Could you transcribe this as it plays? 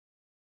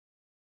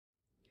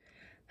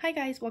Hi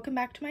guys, welcome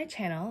back to my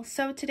channel.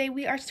 So today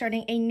we are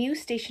starting a new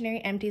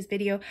stationery empties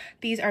video.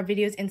 These are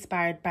videos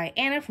inspired by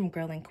Anna from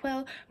Girl and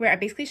Quill, where I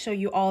basically show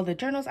you all the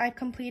journals I've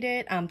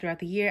completed throughout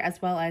the year,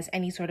 as well as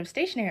any sort of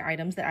stationery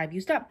items that I've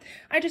used up.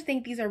 I just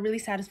think these are really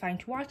satisfying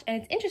to watch,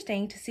 and it's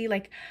interesting to see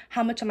like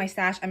how much of my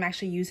stash I'm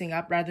actually using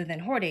up rather than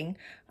hoarding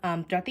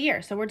throughout the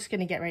year. So we're just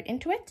going to get right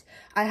into it.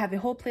 I have a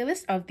whole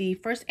playlist of the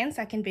first and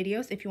second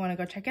videos. If you want to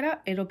go check it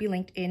out, it'll be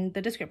linked in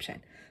the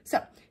description.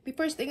 So the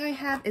first thing I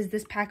have is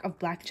this pack of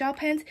black gel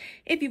pens.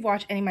 If you've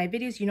watched any of my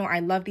videos, you know I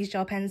love these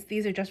gel pens.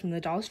 These are just from the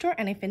dollar store,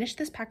 and I finished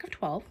this pack of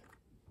 12.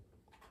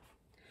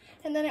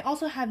 And then I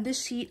also have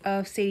this sheet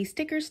of Sadie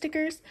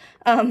stickers.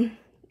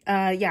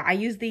 Yeah, I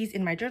use these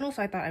in my journal,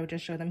 so I thought I would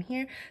just show them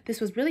here. This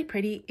was really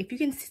pretty. If you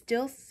can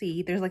still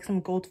see, there's like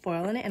some gold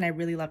foil in it, and I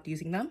really loved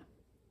using them.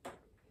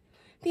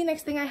 The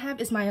next thing I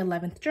have is my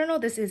 11th journal.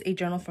 This is a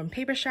journal from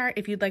Papershire.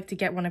 If you'd like to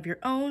get one of your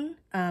own,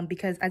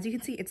 because as you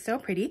can see, it's so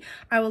pretty,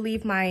 I will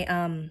leave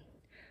my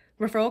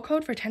referral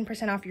code for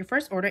 10% off your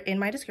first order in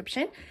my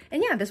description.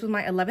 And yeah, this was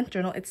my 11th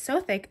journal. It's so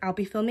thick. I'll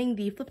be filming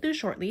the flip through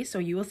shortly, so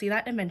you will see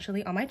that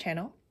eventually on my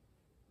channel.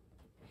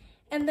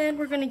 And then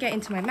we're going to get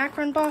into my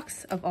macron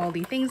box of all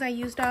the things I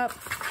used up.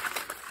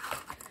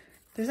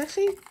 There's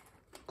actually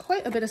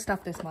quite a bit of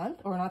stuff this month,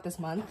 or not this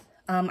month.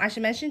 I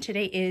should mention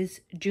today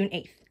is June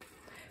 8th.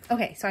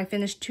 Okay, so I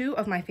finished 2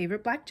 of my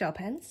favorite black gel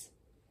pens.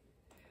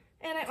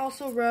 And I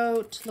also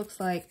wrote,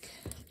 looks like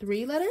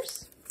 3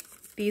 letters.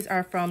 These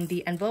are from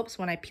the envelopes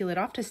when I peel it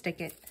off to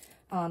stick it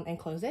and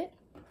close it.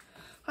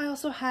 I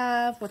also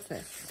have, what's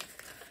this?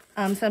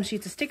 Some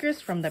sheets of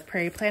stickers from the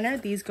Prairie Planner.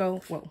 These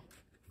go, whoa,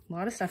 a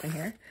lot of stuff in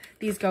here.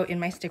 These go in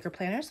my sticker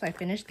planner, so I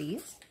finished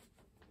these.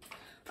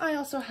 I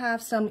also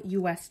have some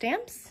US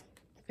stamps.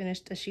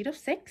 Finished a sheet of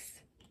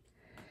 6.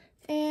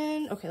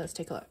 And okay, let's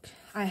take a look.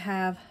 I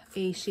have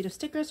a sheet of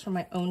stickers from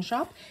my own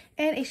shop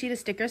and a sheet of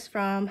stickers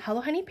from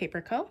Hello Honey Paper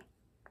Co.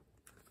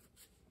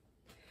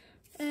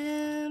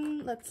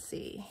 And let's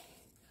see.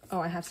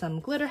 Oh, I have some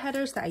glitter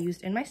headers that I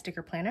used in my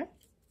sticker planner.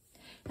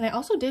 And I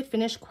also did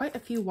finish quite a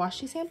few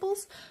washi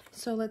samples,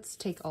 so let's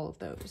take all of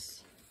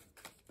those.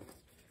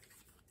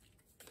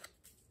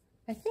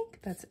 I think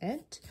that's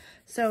it.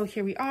 So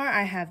here we are.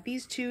 I have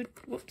these 2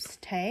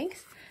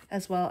 tags,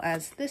 as well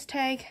as this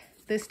tag,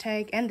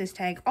 and this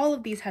tag. All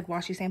of these had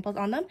washi samples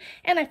on them,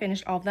 and I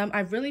finished all of them.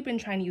 I've really been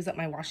trying to use up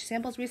my washi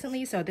samples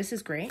recently, so this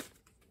is great.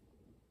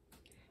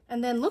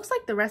 And then looks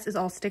like the rest is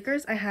all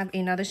stickers. I have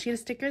another sheet of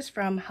stickers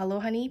from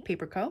Hello Honey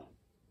Paper Co.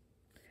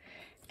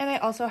 And I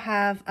also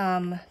have,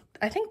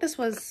 I think this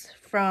was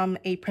from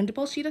a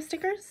printable sheet of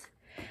stickers.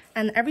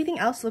 And everything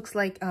else looks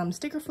like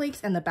sticker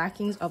flakes and the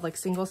backings of like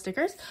single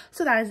stickers.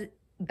 So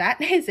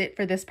that is it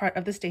for this part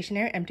of the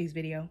stationery empties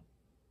video.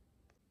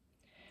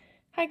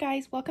 Hi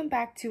guys, welcome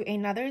back to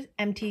another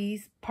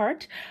empties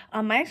part.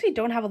 I actually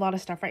don't have a lot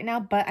of stuff right now,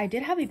 but I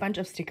did have a bunch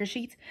of sticker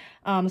sheets,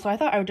 so I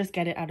thought I would just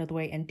get it out of the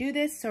way and do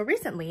this. So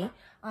recently,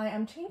 I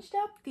changed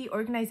up the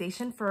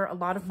organization for a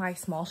lot of my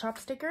small shop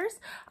stickers.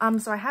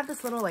 So I have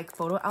this little like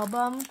photo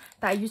album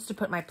that I used to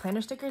put my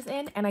planner stickers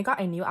in, and I got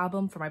a new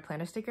album for my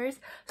planner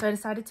stickers. So I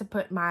decided to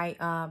put my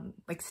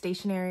like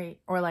stationery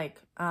or like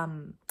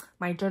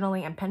my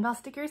journaling and pen pal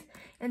stickers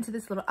into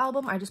this little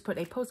album. I just put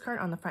a postcard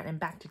on the front and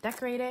back to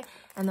decorate it,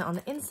 and then on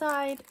the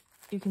inside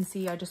you can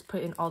see I just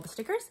put in all the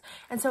stickers.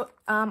 And so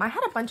I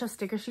had a bunch of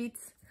sticker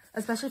sheets,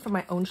 especially for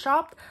my own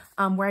shop,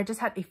 where I just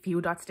had a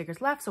few dot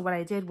stickers left. So what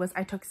I did was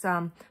I took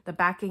the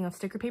backing of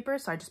sticker paper,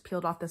 so I just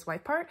peeled off this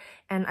white part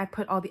and I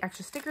put all the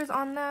extra stickers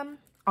on them,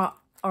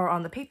 or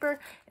on the paper,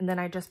 and then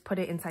I just put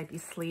it inside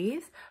these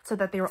sleeves so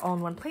that they were all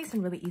in one place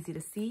and really easy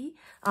to see.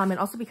 And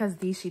also because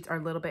these sheets are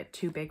a little bit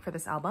too big for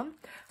this album.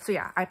 So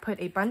yeah, I put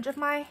a bunch of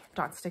my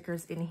dot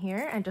stickers in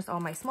here and just all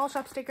my small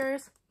shop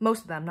stickers,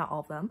 most of them, not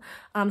all of them.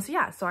 So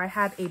yeah, so I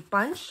had a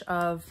bunch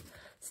of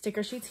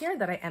sticker sheets here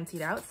that I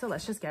emptied out, so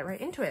let's just get right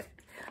into it.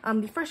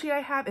 The first sheet I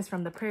have is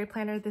from the Prairie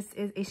Planner. This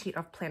is a sheet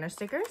of planner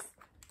stickers.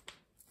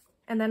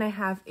 And then I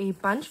have a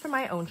bunch from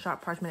my own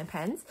shop, Parchment and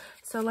Pens.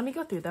 So let me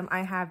go through them.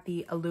 I have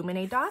the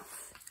Illuminate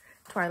dots,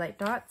 Twilight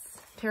dots,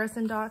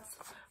 Terracin dots,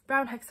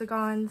 Brown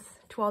hexagons,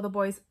 To All the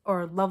Boys,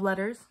 or Love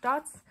Letters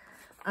dots.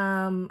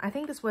 I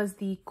think this was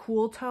the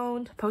Cool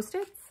Toned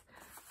Post-its.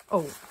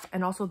 Oh,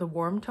 and also the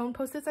Warm Tone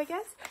Post-its, I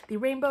guess. The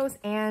Rainbows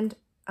and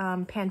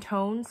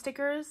Pantone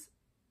stickers,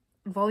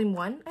 Volume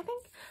 1, I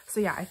think. So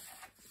yeah,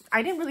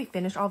 I didn't really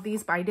finish all of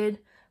these, but I did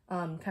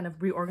kind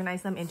of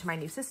reorganize them into my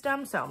new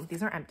system. So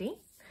these are empty.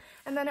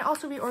 And then I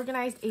also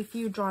reorganized a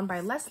few Drawn by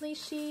Leslie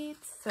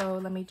sheets. So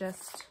let me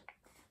just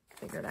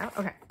figure it out.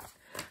 Okay.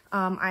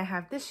 I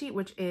have this sheet,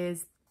 which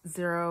is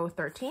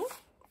 013.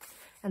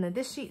 And then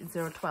this sheet,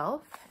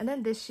 012. And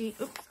then this sheet,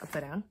 oops,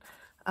 upside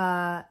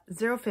down,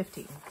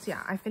 015. So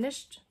yeah, I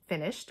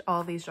finished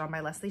all these Drawn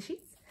by Leslie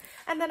sheets.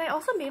 And then I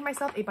also made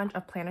myself a bunch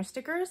of planner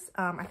stickers.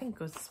 I think it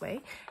goes this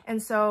way.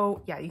 And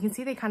so yeah, you can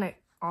see they kind of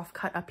off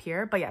cut up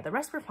here. But yeah, the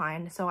rest were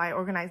fine. So I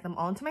organized them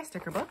all into my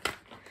sticker book.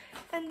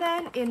 And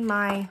then in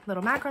my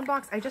little macron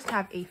box, I just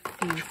have a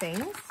few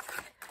things.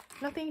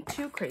 Nothing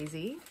too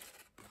crazy.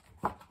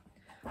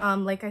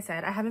 Like I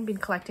said, I haven't been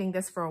collecting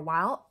this for a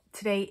while.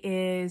 Today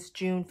is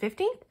June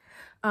 15th.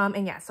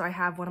 And yeah, so I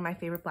have one of my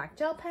favorite black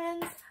gel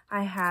pens.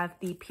 I have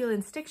the peel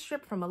and stick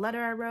strip from a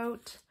letter I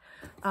wrote.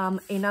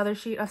 Another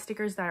sheet of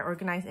stickers that I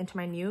organized into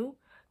my new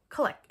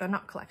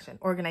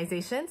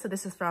organization. So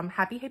this is from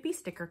Happy Hippie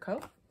Sticker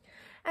Co.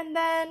 And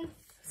then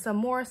some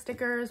more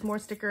stickers.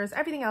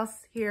 Everything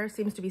else here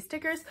seems to be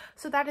stickers.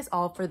 So that is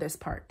all for this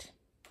part.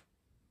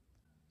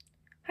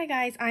 Hi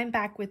guys, I'm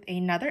back with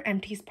another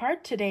empties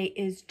part. Today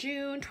is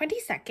June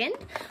 22nd,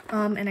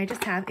 and I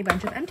just have a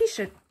bunch of empties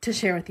to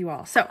share with you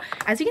all. So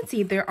as you can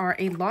see, there are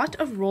a lot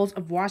of rolls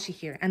of washi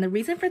here, and the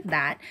reason for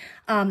that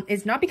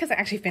is not because I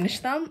actually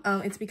finished them.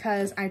 It's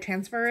because I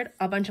transferred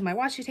a bunch of my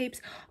washi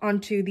tapes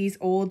onto these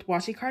old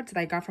washi cards that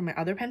I got from my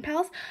other pen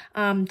pals,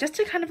 just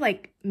to kind of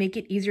like make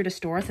it easier to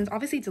store, since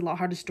obviously it's a lot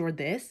harder to store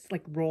this,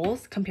 like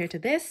rolls, compared to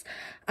this.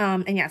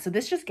 And yeah, so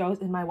this just goes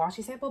in my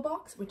washi sample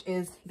box, which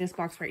is this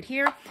box right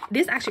here. It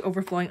is actually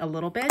overflowing a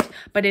little bit,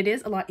 but it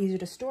is a lot easier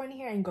to store in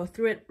here and go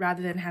through it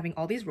rather than having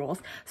all these rolls.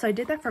 So I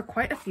did that for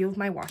quite a few of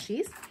my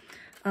washies.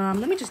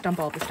 Let me just dump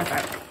all this stuff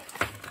out.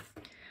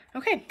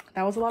 Okay,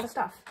 that was a lot of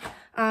stuff.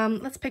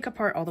 Let's pick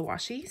apart all the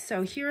washi.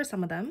 So here are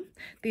some of them.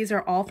 These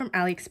are all from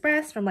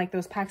AliExpress, from like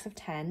those packs of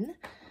 10.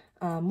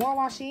 More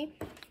washi.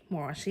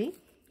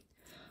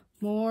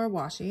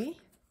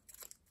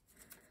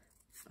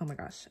 Oh my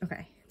gosh,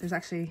 okay. There's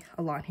actually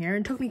a lot here.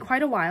 It took me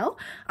quite a while.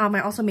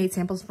 I also made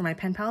samples for my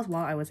pen pals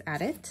while I was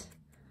at it.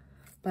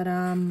 But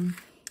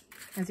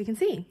as you can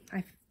see,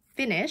 I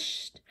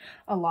finished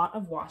a lot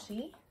of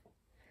washi.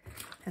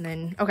 And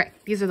then, okay,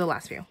 these are the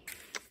last few,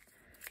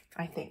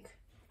 I think.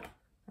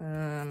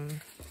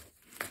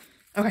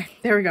 Okay,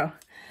 there we go.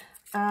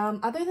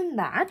 Other than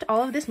that,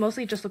 all of this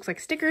mostly just looks like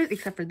stickers,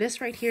 except for this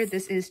right here.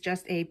 This is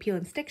just a peel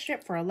and stick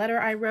strip for a letter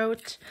I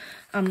wrote.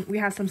 We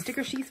have some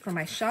sticker sheets for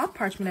my shop,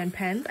 parchment and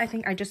pens. I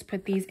think I just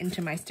put these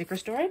into my sticker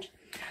storage.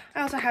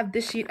 I also have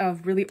this sheet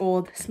of really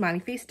old smiley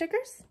face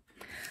stickers.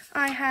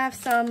 I have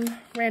some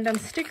random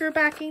sticker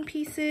backing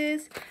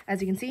pieces,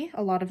 as you can see,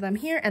 a lot of them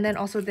here. And then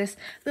also this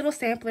little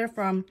sampler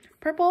from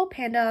Purple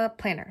Panda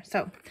Planner.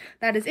 So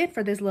that is it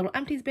for this little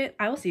empties bit.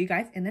 I will see you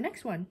guys in the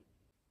next one.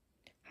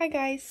 Hi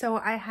guys, so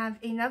I have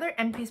another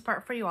empties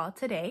part for you all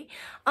today.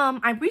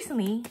 I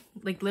recently,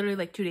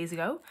 literally 2 days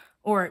ago,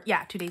 or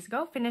yeah, 2 days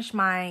ago, finished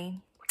my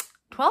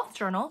 12th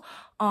journal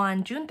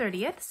on June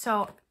 30th.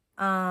 So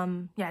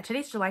yeah,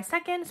 today's July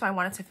 2nd, so I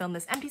wanted to film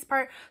this empties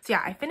part. So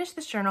yeah, I finished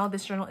this journal.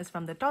 This journal is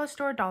from the dollar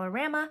store,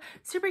 Dollarama.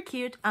 Super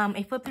cute.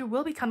 A flip through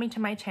will be coming to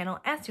my channel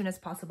as soon as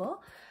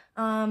possible.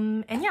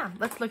 And yeah,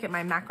 let's look at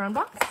my macaron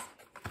box.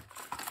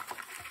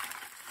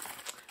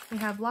 We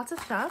have lots of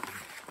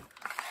stuff.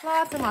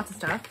 Lots and lots of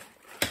stuff.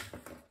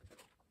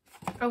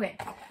 Okay,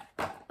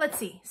 let's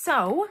see.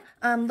 So,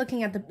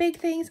 looking at the big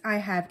things, I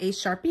have a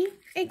Sharpie,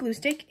 a glue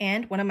stick,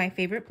 and one of my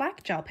favorite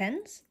black gel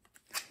pens.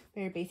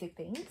 Very basic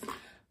things.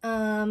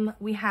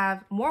 We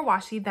have more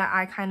washi that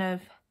I kind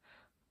of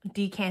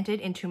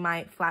decanted into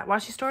my flat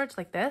washi storage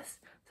like this.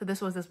 So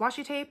this was this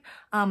washi tape.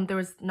 There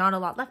was not a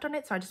lot left on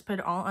it, so I just put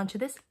it all onto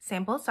this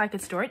sample so I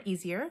could store it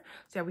easier.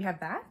 So yeah, we have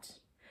that.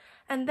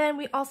 And then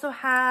we also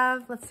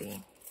have, let's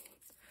see.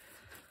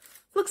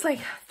 Looks like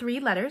 3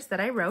 letters that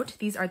I wrote.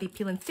 These are the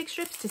peel and stick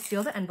strips to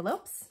seal the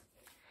envelopes.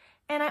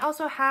 And I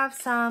also have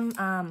some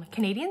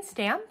Canadian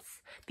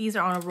stamps. These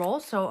are on a roll,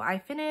 so I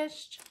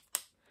finished,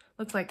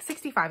 looks like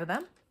 65 of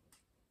them.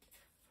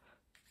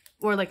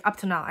 Or up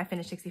to now, I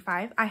finished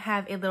 65. I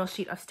have a little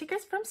sheet of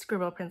stickers from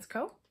Scribble Prints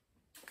Co.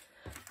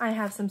 I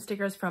have some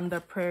stickers from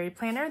the Prairie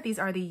Planner. These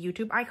are the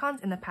YouTube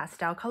icons in the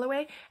pastel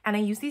colorway, and I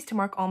use these to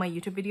mark all my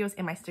YouTube videos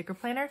in my sticker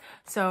planner.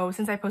 So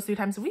since I post 3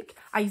 times a week,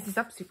 I use these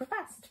up super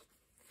fast.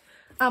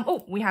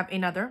 Oh, we have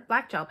another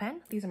black gel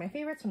pen. These are my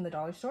favorites from the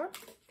dollar store.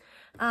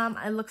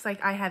 It looks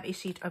like I have a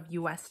sheet of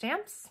US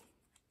stamps.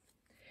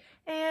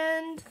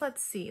 And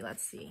let's see.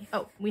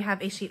 Oh, we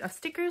have a sheet of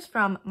stickers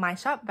from my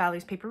shop,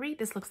 Valerie's Papery.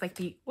 This looks like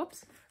the,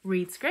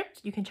 read script.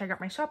 You can check out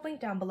my shop link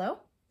down below.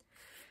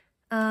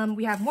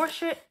 We have more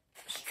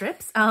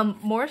strips,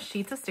 more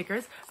sheets of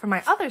stickers from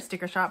my other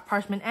sticker shop,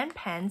 Parchment and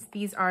Pens.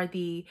 These are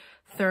the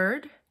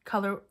third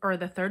color, or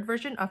the third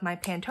version of my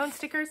Pantone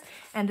stickers.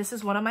 And this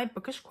is one of my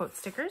bookish quote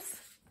stickers.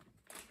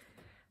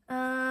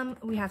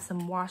 We have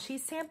some washi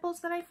samples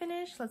that I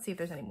finished. Let's see if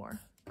there's any more.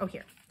 Oh,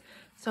 here.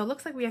 So it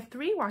looks like we have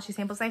 3 washi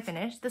samples I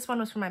finished. This one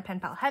was from my pen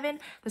pal Heaven.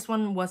 This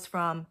one was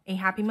from a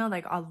Happy Meal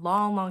a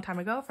long time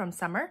ago from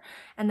Summer.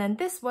 And then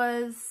this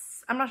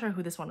was, I'm not sure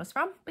who this one was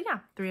from, but yeah,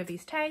 3 of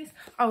these tags.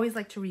 I always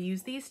like to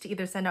reuse these to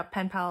either send out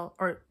pen pal,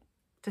 or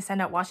to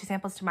send out washi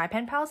samples to my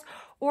pen pals,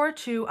 or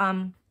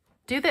to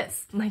do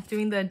this,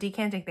 doing the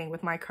decanting thing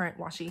with my current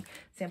washi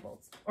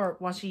samples or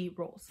washi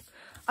rolls.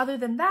 Other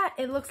than that,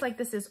 it looks like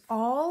this is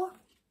all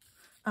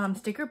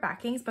sticker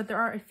backings, but there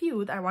are a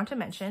few that I want to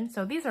mention.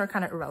 So these are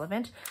kind of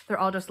irrelevant. They're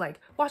all just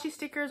washi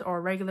stickers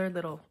or regular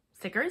little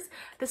stickers.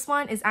 This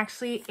one is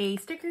actually a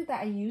sticker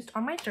that I used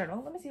on my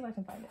journal. Let me see if I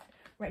can find it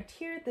right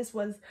here. This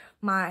is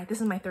my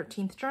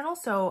 13th journal.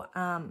 So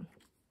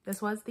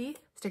this was the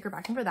sticker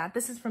backing for that.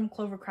 This is from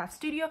Clovercraft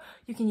Studio.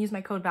 You can use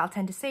my code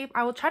VAL10 to save.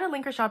 I will try to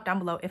link her shop down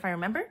below if I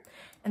remember.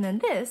 And then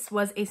this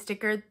was a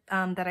sticker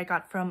that I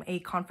got from a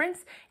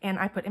conference and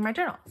I put in my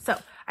journal. So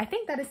I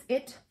think that is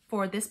it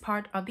for this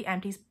part of the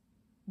empties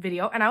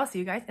video, and I will see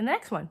you guys in the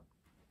next one.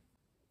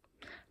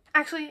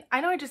 Actually,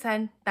 I know I just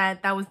said that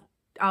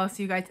I'll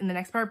see you guys in the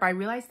next part, but I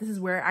realized this is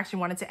where I actually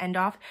wanted to end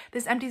off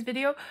this empties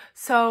video.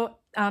 So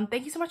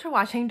thank you so much for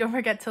watching. Don't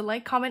forget to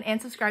like, comment,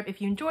 and subscribe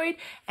if you enjoyed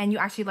and you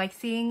actually like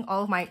seeing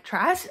all of my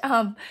trash.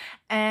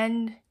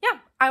 And yeah,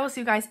 I will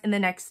see you guys in the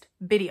next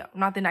video,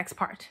 not the next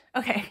part.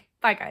 Okay,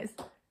 bye guys.